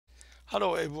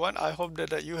Hello everyone, I hope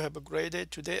that you have a great day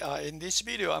today. In this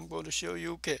video, I'm going to show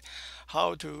you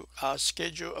how to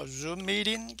schedule a Zoom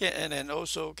meeting and then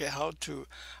also how to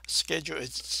schedule a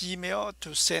Gmail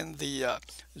to send the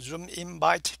Zoom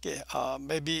invite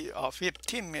maybe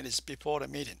 15 minutes before the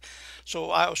meeting.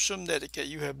 So I assume that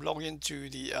you have logged into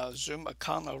the Zoom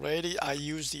account already. I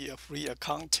use the free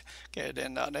account.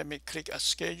 Then let me click a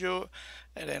schedule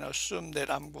and then assume that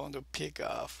I'm going to pick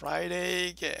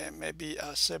Friday, maybe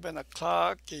 7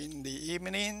 o'clock in the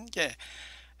evening,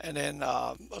 and then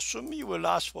assume it will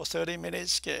last for 30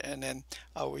 minutes, and then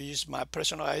I will use my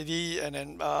personal ID and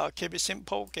then keep it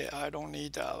simple. I don't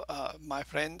need my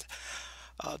friend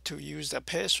to use the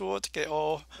password,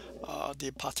 or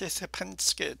the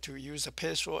participants to use the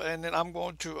password, and then I'm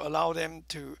going to allow them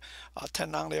to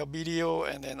turn on their video,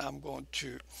 and then I'm going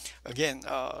to again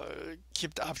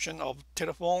keep the option of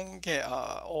telephone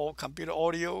or computer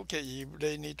audio if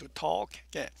they need to talk.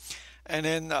 And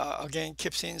then again,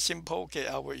 keep things simple.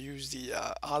 I will use the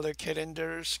other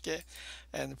calendars.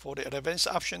 And for the advanced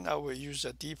option, I will use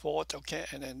the default.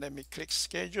 And then let me click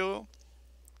schedule.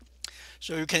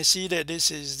 So you can see that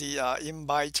this is the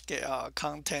invite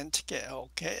content.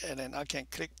 And then I can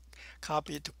click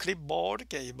copy to clipboard.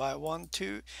 If I want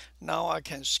to, now I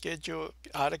can schedule.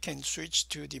 I can switch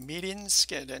to the meetings.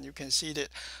 Then you can see that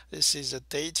this is the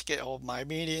date of my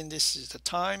meeting. This is the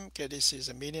time. This is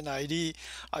the meeting ID.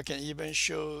 I can even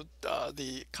show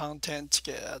the content.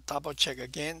 Double check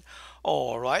again.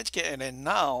 All right. And then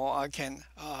now I can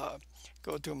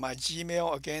go to my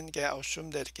Gmail again. I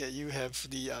assume that you have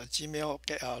the Gmail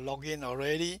login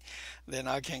already. Then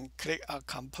I can click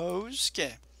compose.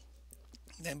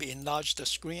 Then we enlarge the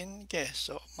screen.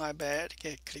 So my bad.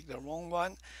 Click the wrong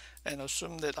one, and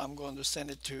assume that I'm going to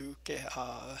send it to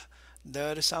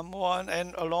there someone,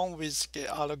 and along with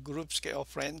other groups or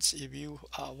friends if you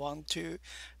want to.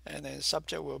 And then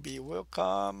subject will be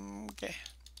welcome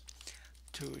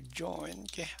to join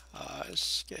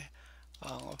us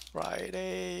on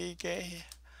Friday,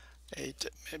 8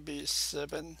 maybe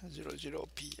 7:00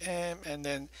 p.m. and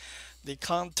then the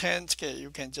content, you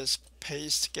can just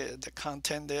paste the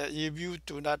content there. If you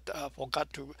do not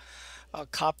forgot to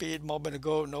copy it a moment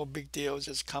ago, no big deal,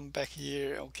 just come back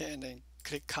here, and then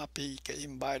click copy,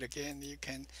 invite again. You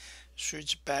can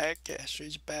switch back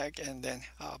and then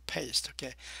paste.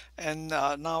 And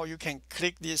now you can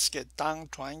click this down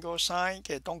triangle sign.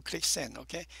 Don't click send.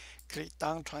 Click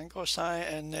down triangle sign,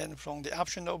 and then from the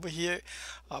option over here,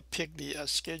 pick the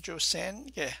schedule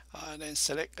send. And then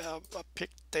select pick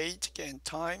date and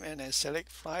time, and then select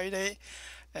Friday,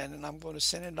 and then I'm going to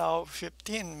send it out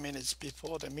 15 minutes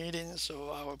before the meeting. So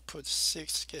I will put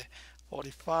 6:45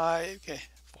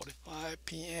 45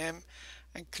 p.m.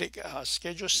 and click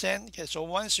schedule send. So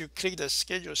once you click the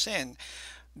schedule send,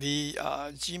 the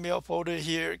Gmail folder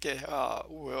here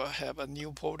will have a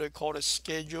new folder called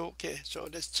schedule. So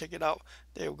let's check it out.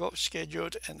 There we go,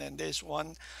 scheduled, and then this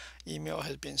one email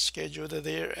has been scheduled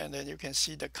there, and then you can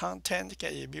see the content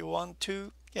if you want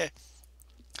to.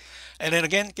 And then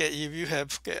again, if you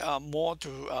have more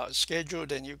to schedule,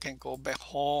 then you can go back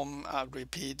home,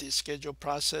 repeat the schedule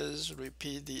process,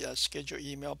 repeat the schedule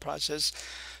email process.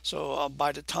 So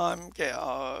by the time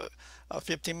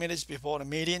 15 minutes before the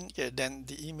meeting, then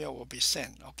the email will be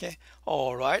sent.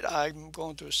 All right, I'm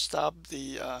going to stop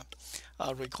the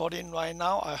recording right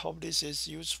now. I hope this is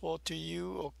useful to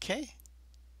you.